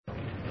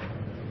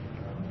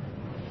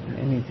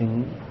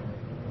anything,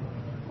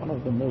 one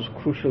of the most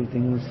crucial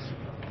things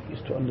is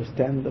to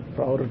understand the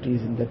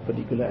priorities in that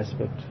particular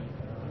aspect.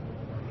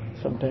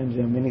 Sometimes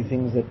there are many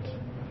things that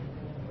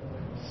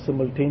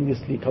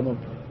simultaneously come up.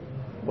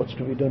 What's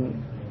to be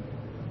done?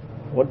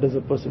 What does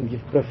a person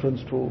give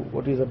preference to?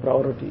 What is a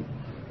priority?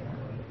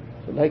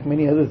 So like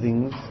many other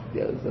things,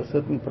 there is a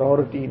certain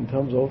priority in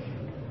terms of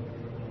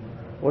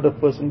what a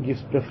person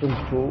gives preference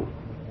to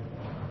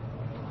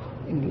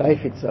in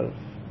life itself.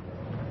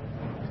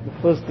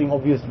 The first thing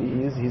obviously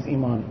is his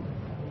iman.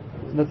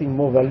 There's nothing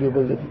more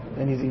valuable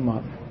than his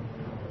iman.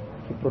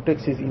 He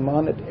protects his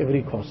iman at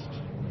every cost.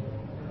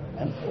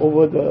 And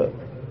over the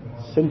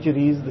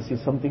centuries, this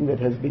is something that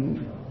has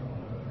been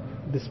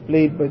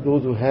displayed by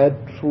those who had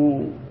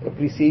true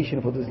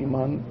appreciation for this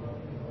iman,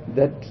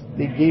 that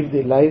they gave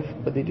their life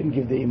but they didn't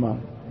give their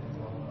iman.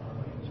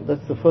 So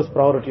that's the first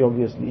priority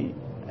obviously,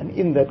 and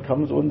in that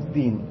comes one's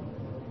deen.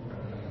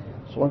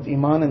 So one's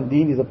iman and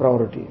deen is a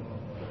priority.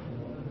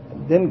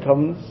 And then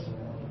comes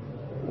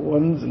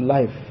one's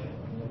life.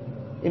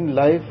 In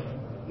life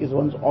is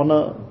one's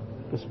honor,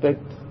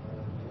 respect,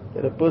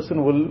 that a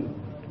person will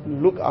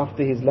look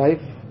after his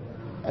life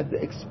at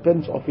the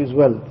expense of his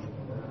wealth.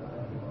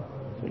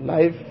 So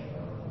life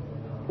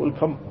will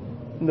come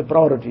in the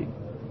priority.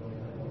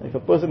 If a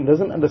person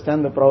doesn't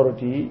understand the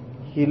priority,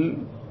 he'll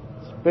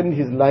spend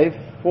his life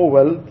for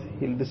wealth,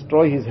 he'll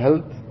destroy his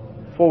health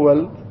for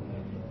wealth,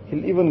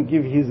 he'll even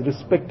give his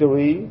respect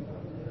away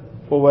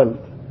for wealth.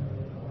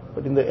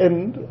 But in the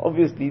end,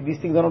 obviously, these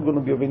things are not going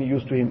to be of any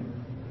use to him.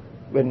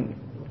 When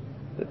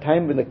the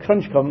time when the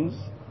crunch comes,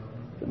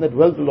 then that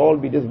wealth will all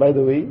be just by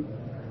the way.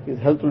 His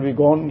health will be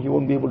gone, he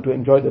won't be able to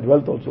enjoy that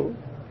wealth also,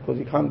 because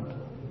he can't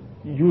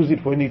use it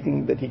for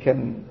anything that he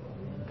can't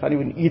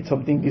even eat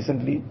something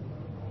decently.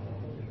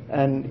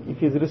 And if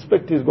his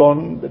respect is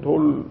gone, that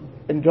whole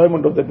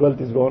enjoyment of that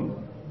wealth is gone,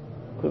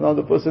 because now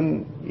the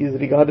person is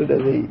regarded as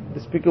a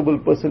despicable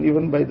person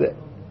even by the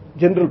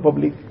general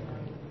public.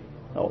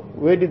 Now,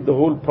 where did the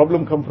whole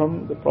problem come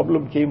from? The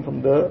problem came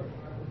from the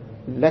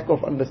lack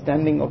of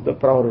understanding of the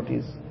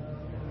priorities.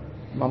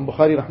 Imam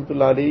Bukhari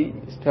rahmatullah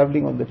alayhi is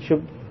traveling on that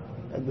ship,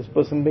 and this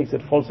person makes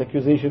that false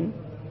accusation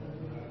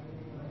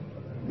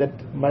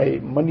that my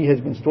money has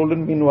been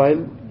stolen.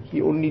 Meanwhile,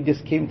 he only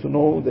just came to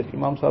know that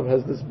Imam Sahib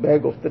has this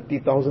bag of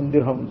 30,000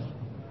 dirhams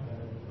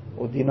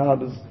or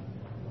dinars,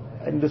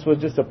 and this was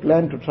just a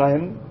plan to try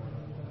and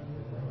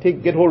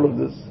get hold of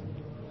this.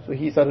 So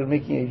he started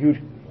making a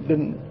huge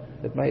din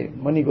that my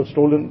money got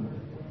stolen.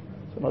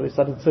 So now they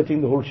started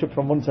searching the whole ship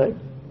from one side,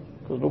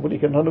 because nobody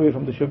can run away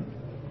from the ship.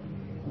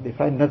 They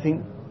find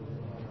nothing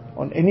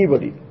on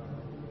anybody.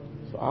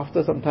 So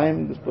after some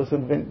time, this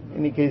person, when in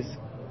any case,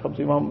 comes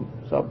to Imam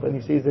Sahib and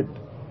he says that,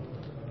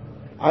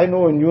 I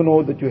know and you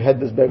know that you had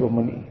this bag of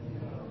money,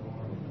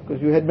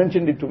 because you had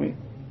mentioned it to me.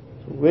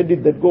 So where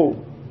did that go?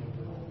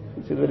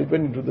 He says, well, it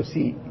went into the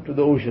sea, into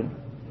the ocean.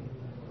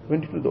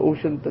 Went into the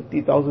ocean,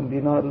 30,000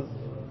 dinars.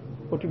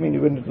 What do you mean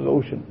you went into the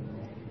ocean?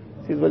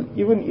 He says, well,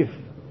 even if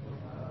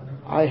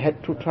I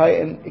had to try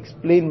and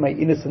explain my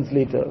innocence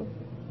later,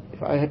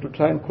 if I had to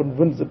try and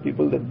convince the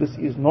people that this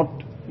is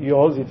not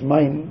yours, it's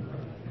mine,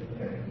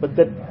 but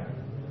that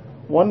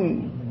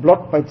one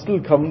blot might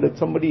still come, that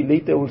somebody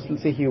later will still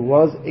say he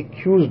was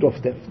accused of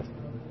theft.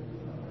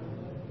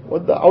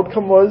 What the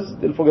outcome was,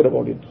 they'll forget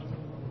about it.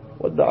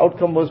 What the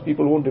outcome was,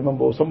 people won't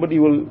remember. Somebody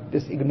will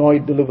just ignore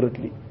it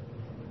deliberately.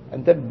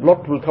 And that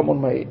blot will come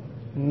on my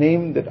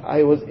name that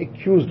I was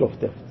accused of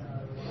theft.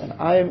 And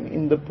I am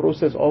in the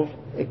process of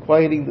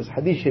acquiring this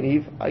hadith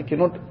sharif. I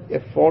cannot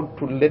afford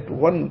to let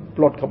one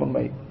blot come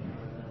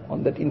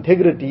on that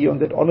integrity, on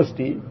that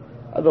honesty.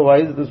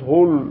 Otherwise, this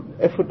whole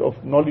effort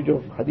of knowledge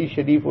of hadith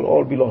sharif will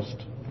all be lost.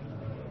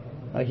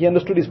 He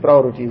understood his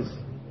priorities.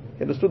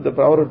 He understood the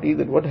priority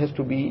that what has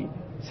to be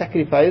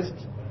sacrificed,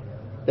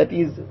 that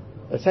is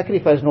a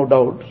sacrifice no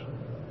doubt,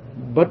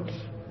 but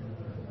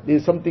there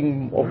is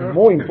something of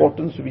more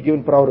importance to be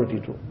given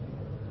priority to.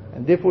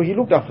 And therefore he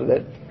looked after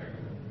that.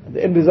 And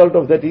the end result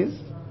of that is,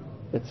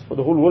 that's for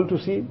the whole world to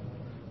see,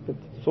 that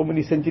so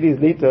many centuries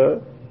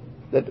later,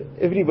 that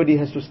everybody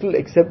has to still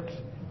accept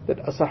that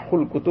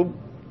Asahul Kutub,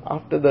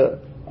 after the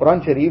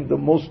Quran Sharif, the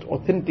most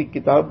authentic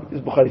kitab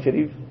is Bukhari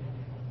Sharif.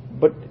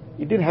 But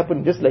it didn't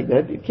happen just like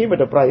that. It came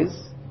at a price,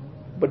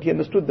 but he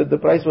understood that the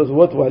price was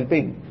worthwhile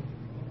paying.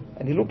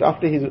 And he looked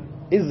after his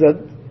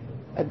izzat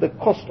at the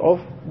cost of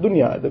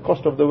dunya, at the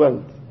cost of the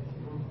wealth.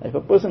 If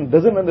a person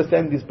doesn't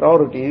understand these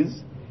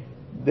priorities,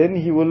 then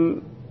he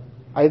will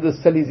either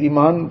sell his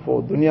iman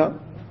for dunya,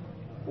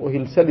 or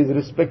he'll sell his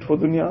respect for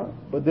dunya.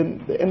 But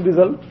then the end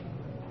result,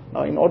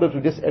 now in order to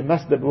just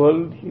amass that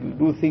world, he'll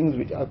do things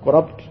which are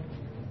corrupt,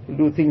 he'll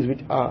do things which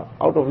are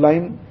out of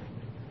line,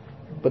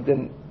 but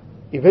then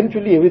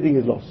eventually everything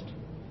is lost.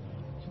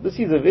 So this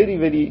is a very,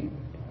 very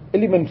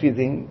elementary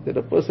thing, that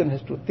a person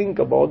has to think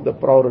about the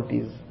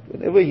priorities.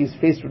 Whenever he is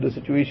faced with a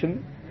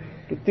situation,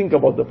 to think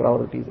about the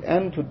priorities,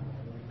 and to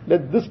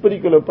let this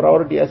particular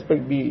priority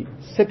aspect be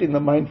set in the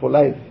mind for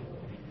life.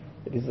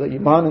 It is the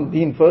iman and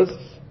deen first,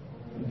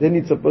 then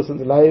it's a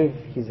person's life,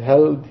 his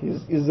health,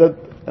 his izzat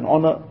and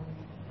honor,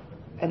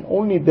 and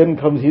only then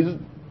comes his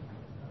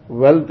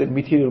wealth and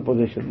material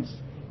possessions.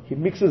 He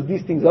mixes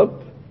these things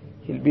up,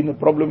 he'll be in a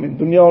problem in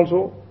dunya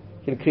also,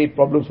 he'll create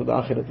problems for the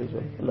akhirat as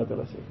well. Allah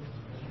Ta'ala says.